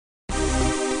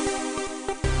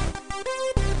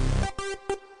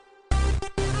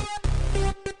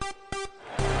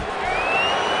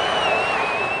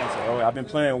Y'all been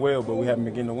playing well, but we haven't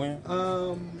been getting the win.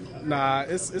 Nah,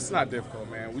 it's not difficult,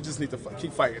 man. We just need to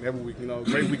keep fighting every week. You know,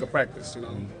 great week of practice. You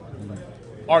know,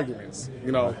 arguments.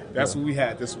 You know, that's what we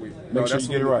had this week. Make sure you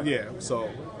get it right. Yeah. So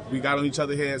we got on each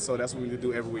other's heads, so that's what we need to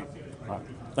do every week. All right.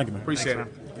 Thank you, man. Appreciate it.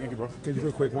 Thank you, bro. Okay,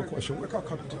 real quick, one question.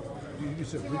 You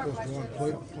said Rico's going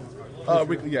to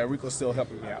play? Rico's still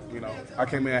helping me out. You know, I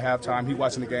came in at halftime. He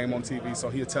watching the game on TV, so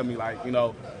he'll tell me like, you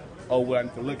know, what I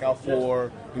need to look out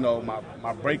for. You know,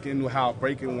 my breaking, how I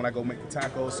break it when I go make the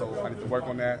tackle. So I need to work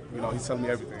on that. You know, he's telling me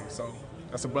everything. So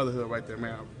that's a brotherhood right there,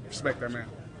 man. I respect that, man.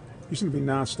 You seem to be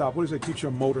nonstop. What does that keep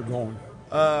your motor going?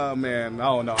 Man, I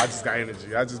don't know. I just got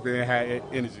energy. I just had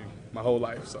energy my whole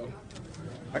life. So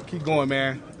I keep going,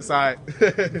 man. It's all right.